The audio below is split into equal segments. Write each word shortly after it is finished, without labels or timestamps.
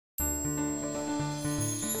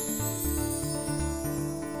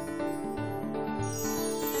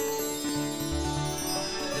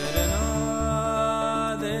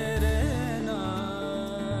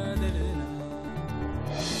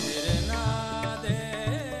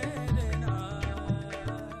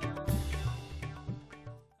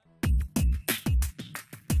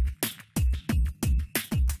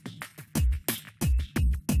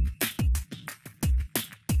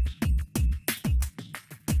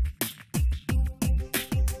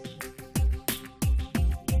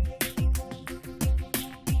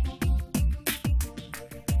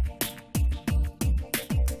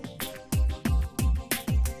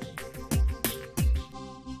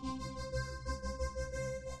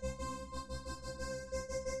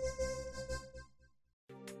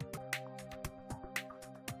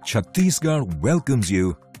Chhattisgarh welcomes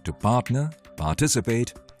you to partner,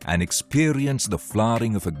 participate and experience the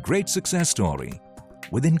flowering of a great success story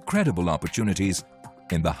with incredible opportunities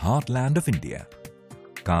in the heartland of India.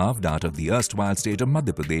 Carved out of the erstwhile state of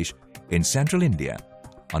Madhya Pradesh in central India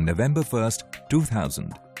on November 1st,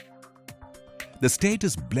 2000. The state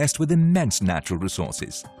is blessed with immense natural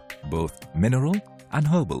resources, both mineral and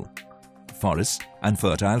herbal, forests and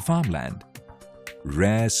fertile farmland,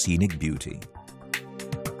 rare scenic beauty,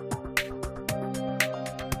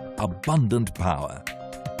 abundant power,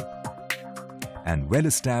 and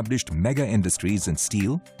well-established mega industries in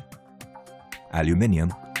steel,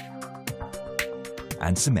 aluminium,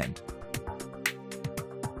 and cement.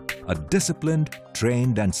 A disciplined,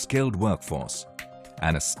 trained and skilled workforce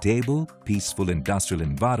and a stable, peaceful industrial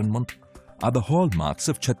environment are the hallmarks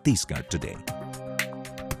of Chhattisgarh today.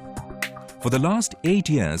 For the last 8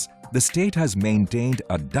 years, the state has maintained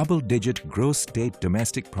a double-digit gross state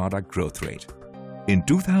domestic product growth rate. In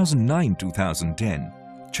 2009-2010,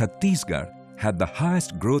 Chhattisgarh had the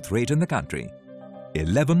highest growth rate in the country,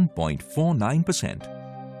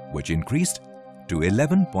 11.49%, which increased to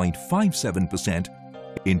 11.57%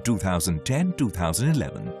 in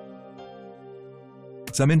 2010-2011.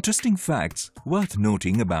 Some interesting facts worth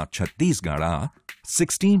noting about Chhattisgarh are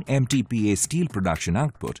 16 MTPA steel production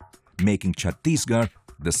output, making Chhattisgarh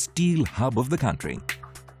the steel hub of the country.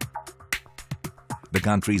 The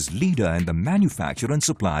country's leader in the manufacture and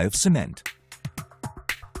supply of cement.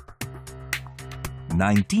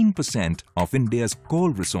 19% of India's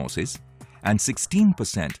coal resources and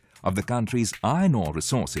 16% of the country's iron ore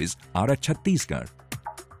resources are at Chhattisgarh,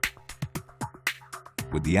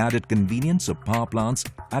 with the added convenience of power plants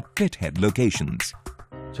at pithead locations.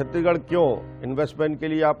 Chhattisgarh क्यों investment के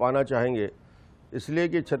लिए आप आना चाहेंगे? इसलिए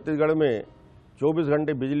कि छत्तीसगढ़ में 24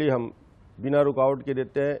 घंटे बिजली हम बिना रुकावट के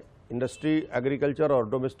देते हैं, इंडस्ट्री, एग्रीकल्चर और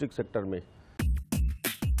डोमेस्टिक सेक्टर में.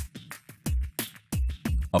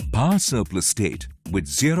 A power surplus state with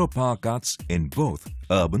zero power cuts in both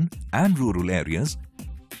urban and rural areas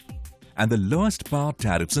and the lowest power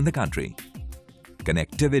tariffs in the country.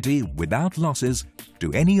 Connectivity without losses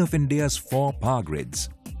to any of India's 4 power grids.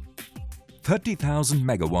 30,000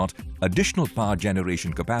 megawatt additional power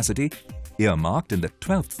generation capacity earmarked in the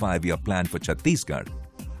 12th five-year plan for Chhattisgarh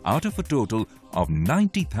out of a total of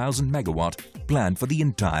 90,000 megawatt planned for the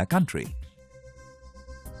entire country.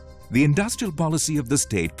 The industrial policy of the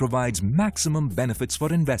state provides maximum benefits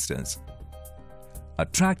for investors.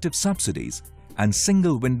 Attractive subsidies and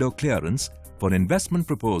single window clearance for investment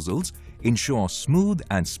proposals ensure smooth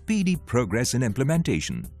and speedy progress in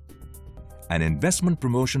implementation. An investment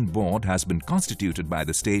promotion board has been constituted by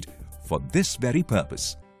the state for this very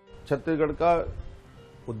purpose. Chhattisgarh का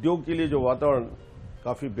उद्योग के लिए जो वातावरण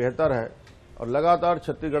काफ़ी बेहतर है और लगातार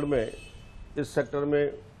छत्तीसगढ़ में इस सेक्टर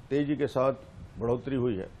में तेज़ी के साथ बढ़ोतरी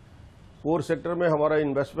हुई है. कोर सेक्टर में हमारा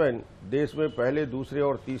इन्वेस्टमेंट देश में पहले, दूसरे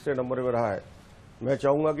और तीसरे नंबर में रहा है. मैं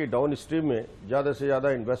चाहूँगा कि डाउन स्ट्रीम में ज़्यादा से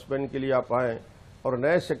ज़्यादा इन्वेस्टमेंट के लिए आप आएँ और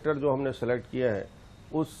नए सेक्टर जो हमने सेलेक्ट किए हैं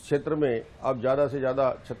उस क्षेत्र में आप ज़्यादा से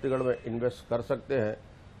ज़्यादा छत्तीसगढ़ में इन्वेस्ट कर सकते हैं.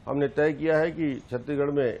 हमने तय किया है कि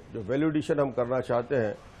छत्तीसगढ़ में जो वैल्यू एडिशन हम करना चाहते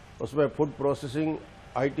हैं उसमें food processing,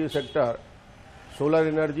 IT sector, solar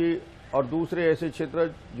energy और दूसरे ऐसे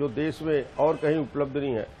क्षेत्र जो देश में और कहीं उपलब्ध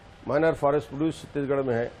नहीं है. माइनर फॉरेस्ट प्रोड्यूस छत्तीसगढ़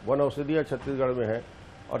में है, वन औषधियाँ छत्तीसगढ़ में है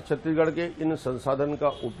और छत्तीसगढ़ के इन संसाधन का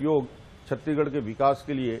उपयोग छत्तीसगढ़ के विकास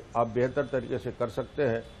के लिए आप बेहतर तरीके से कर सकते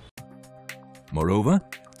हैं. Moreover,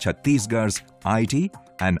 Chhattisgarh's IT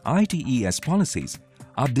and ITES policies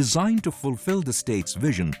are designed to fulfill the state's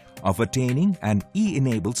vision of attaining an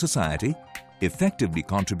e-enabled society, effectively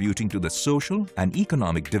contributing to the social and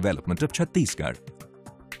economic development of Chhattisgarh.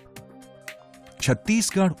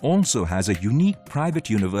 Chhattisgarh also has a unique Private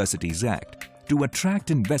Universities Act to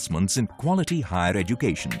attract investments in quality higher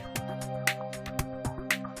education.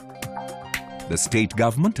 The state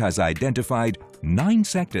government has identified 9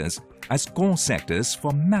 sectors as core sectors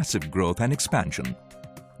for massive growth and expansion.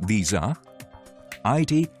 These are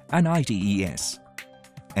IT and ITES,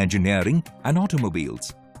 engineering and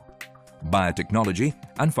automobiles, biotechnology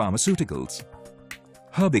and pharmaceuticals,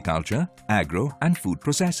 herbiculture, agro and food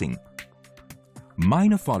processing,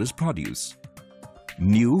 minor forest produce,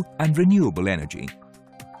 new and renewable energy,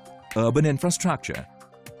 urban infrastructure,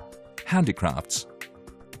 handicrafts,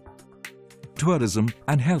 tourism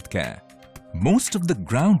and healthcare. Most of the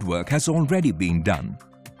groundwork has already been done.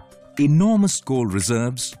 Enormous coal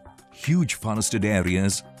reserves, huge forested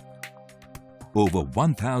areas, over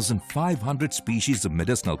 1,500 species of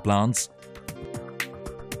medicinal plants,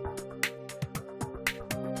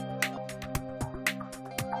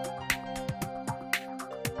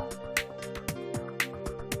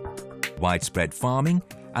 widespread farming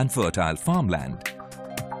and fertile farmland.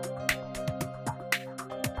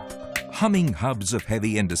 Humming hubs of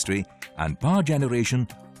heavy industry and power generation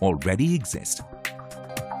already exist.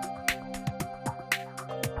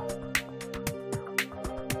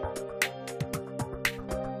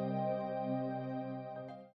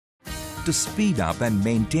 To speed up and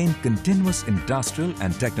maintain continuous industrial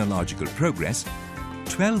and technological progress,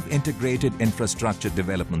 12 integrated infrastructure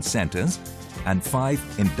development centers and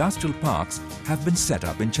 5 industrial parks have been set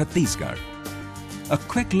up in Chhattisgarh. A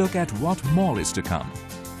quick look at what more is to come.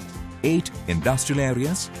 8 industrial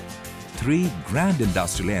areas, 3 grand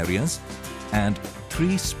industrial areas and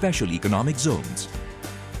 3 special economic zones.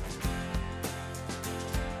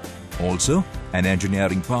 Also, an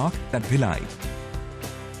engineering park at Bhilai.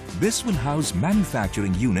 This will house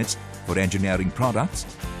manufacturing units for engineering products,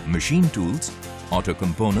 machine tools, auto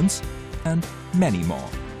components and many more.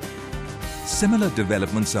 Similar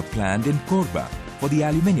developments are planned in Korba for the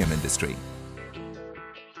aluminium industry.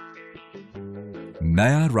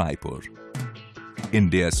 Naya Raipur,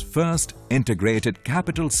 India's first integrated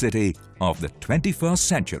capital city of the 21st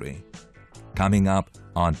century, coming up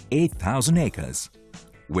on 8,000 acres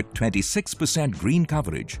with 26% green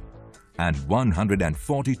coverage and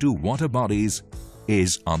 142 water bodies,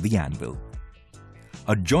 is on the anvil.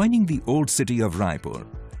 Adjoining the old city of Raipur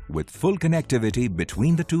with full connectivity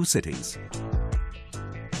between the two cities.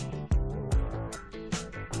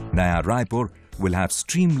 Naya Raipur will have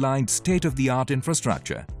streamlined state-of-the-art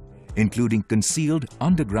infrastructure, including concealed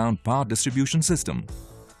underground power distribution system,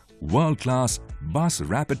 world-class bus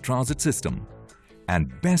rapid transit system,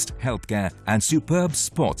 and best healthcare and superb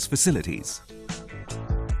sports facilities.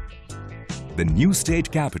 The new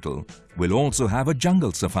state capital will also have a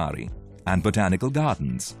jungle safari and botanical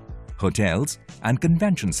gardens, hotels and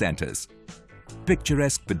convention centers,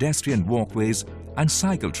 picturesque pedestrian walkways and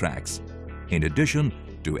cycle tracks, in addition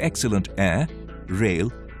to excellent air,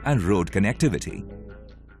 rail and road connectivity.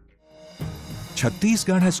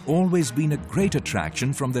 Chhattisgarh has always been a great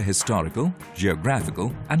attraction from the historical,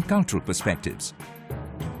 geographical and cultural perspectives.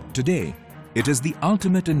 Today, it is the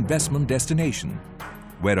ultimate investment destination,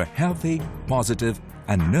 where a healthy, positive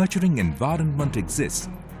and nurturing environment exists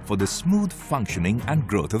for the smooth functioning and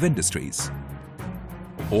growth of industries.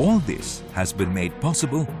 All this has been made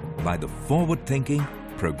possible by the forward-thinking,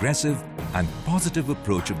 progressive and positive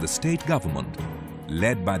approach of the state government,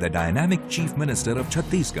 led by the dynamic Chief Minister of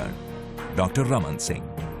Chhattisgarh, Dr. Raman Singh.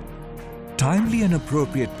 Timely and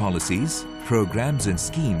appropriate policies, programs and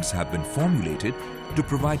schemes have been formulated to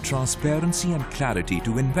provide transparency and clarity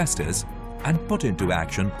to investors and put into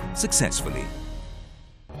action successfully.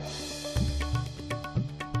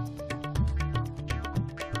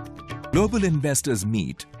 Global Investors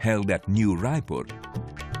Meet held at New Raipur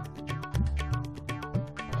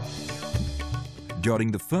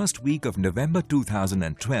during the first week of November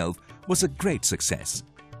 2012 was a great success.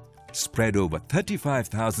 Spread over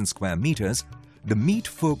 35,000 square meters, the meet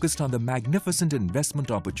focused on the magnificent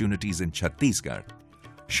investment opportunities in Chhattisgarh,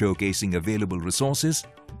 showcasing available resources,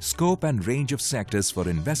 scope and range of sectors for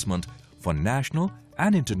investment for national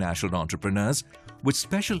and international entrepreneurs, with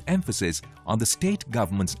special emphasis on the state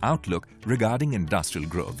government's outlook regarding industrial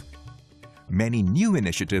growth. Many new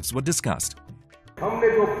initiatives were discussed. हमने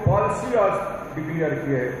जो policy आज declare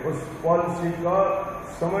की है, उस policy का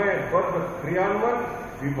समयबद्ध क्रियान्वयन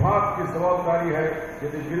विभाग की जवाबदारी है।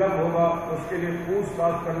 यदि विलंब होगा, उसके लिए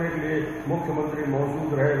पूछताछ करने के लिए मुख्यमंत्री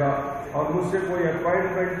मौजूद रहेगा और मुझसे कोई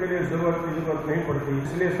अपॉइंटमेंट के लिए जरूरत नहीं पड़ती।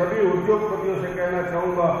 इसलिए सभी उद्योगपतियों से कहना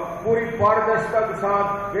चाहूंगा, पूरी पारदर्शिता के साथ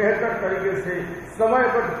बेहतर तरीके से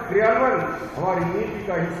समयबद्ध क्रियान्वयन हमारी नीति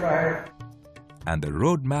का हिस्सा है। And the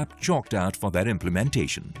roadmap chalked out for their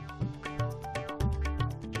implementation.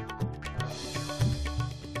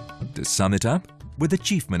 To sum it up with the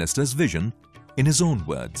Chief Minister's vision in his own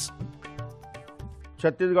words.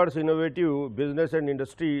 Chhattisgarh's innovative business and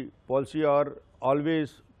industry policy are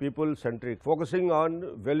always people-centric, focusing on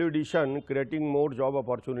value addition, creating more job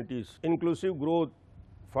opportunities, inclusive growth,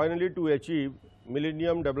 finally to achieve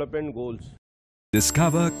Millennium Development Goals.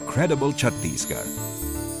 Discover credible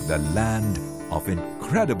Chhattisgarh, the land of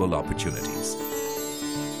incredible opportunities.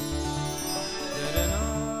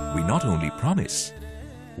 We not only promise,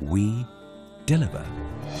 we deliver.